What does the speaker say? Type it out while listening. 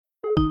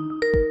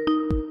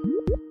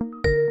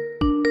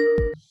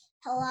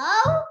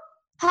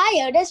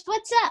Hi, Otis.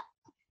 What's up?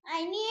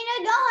 I need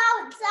to go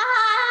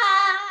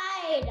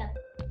outside.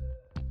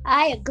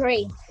 I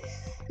agree.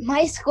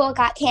 My school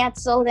got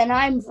canceled and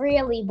I'm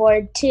really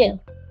bored too.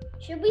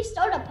 Should we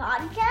start a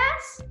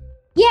podcast?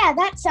 Yeah,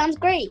 that sounds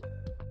great.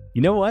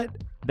 You know what?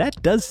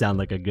 That does sound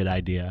like a good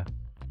idea.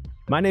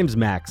 My name's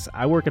Max.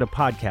 I work at a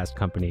podcast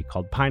company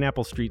called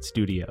Pineapple Street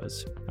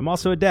Studios. I'm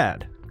also a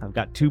dad. I've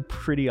got 2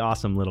 pretty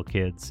awesome little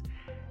kids.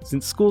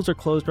 Since schools are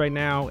closed right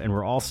now and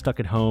we're all stuck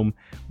at home,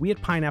 we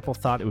at Pineapple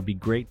thought it would be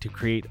great to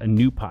create a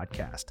new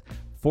podcast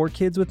for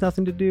kids with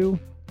nothing to do,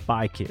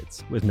 by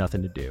kids with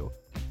nothing to do.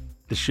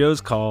 The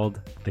show's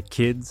called The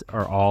Kids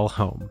Are All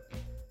Home.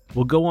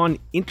 We'll go on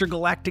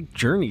intergalactic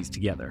journeys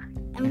together.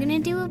 I'm going to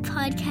do a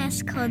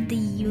podcast called The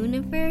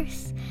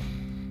Universe.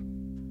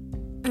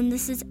 And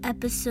this is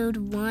episode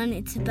 1.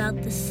 It's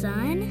about the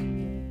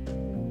sun.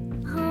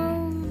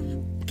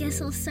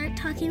 Guess I'll start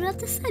talking about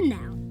the sun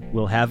now.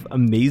 We'll have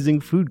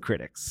amazing food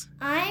critics.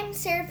 I'm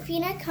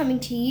Serafina coming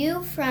to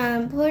you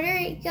from Puerto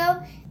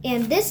Rico,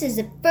 and this is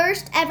the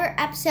first ever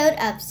episode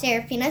of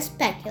Serafina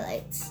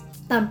Speculates.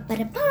 Bum ba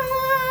da ba.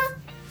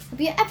 Have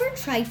you ever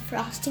tried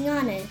frosting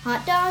on a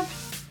hot dog?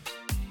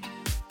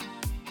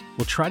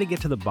 We'll try to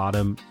get to the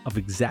bottom of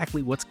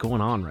exactly what's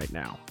going on right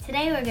now.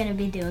 Today we're going to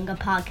be doing a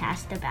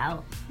podcast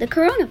about the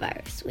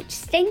coronavirus, which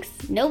stinks.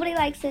 Nobody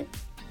likes it.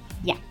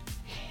 Yeah.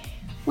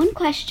 One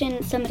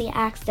question somebody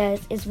asked us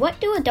is, what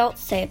do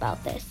adults say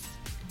about this?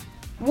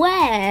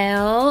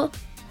 Well,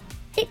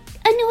 it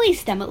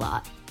annoys them a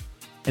lot.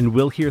 And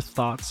we'll hear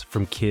thoughts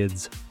from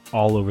kids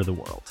all over the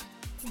world.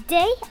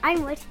 Today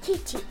I'm with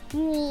Kiki.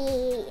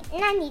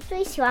 那你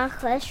最喜欢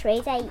和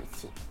谁在一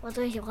起？我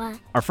最喜欢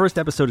Our first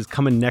episode is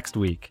coming next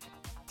week.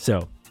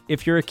 So,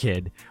 if you're a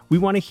kid, we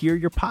want to hear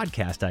your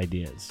podcast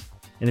ideas.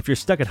 And if you're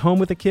stuck at home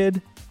with a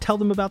kid, tell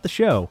them about the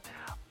show.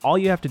 All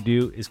you have to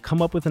do is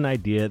come up with an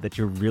idea that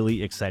you're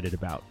really excited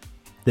about.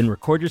 Then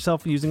record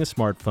yourself using a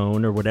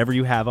smartphone or whatever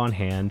you have on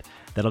hand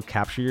that'll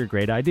capture your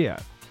great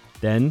idea.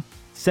 Then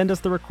send us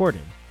the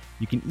recording.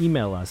 You can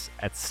email us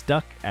at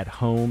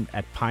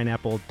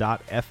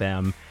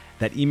stuckathome@pineapple.fm.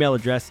 That email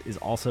address is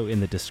also in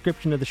the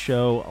description of the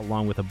show,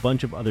 along with a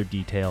bunch of other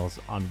details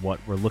on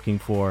what we're looking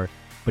for.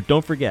 But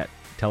don't forget,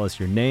 tell us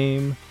your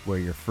name, where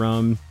you're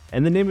from,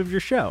 and the name of your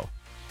show.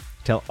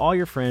 Tell all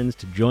your friends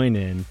to join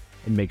in,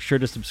 and make sure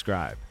to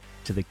subscribe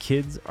to The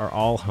Kids Are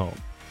All Home,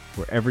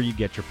 wherever you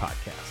get your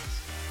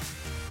podcasts.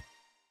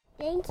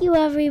 Thank you,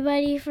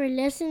 everybody, for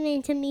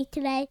listening to me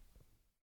today.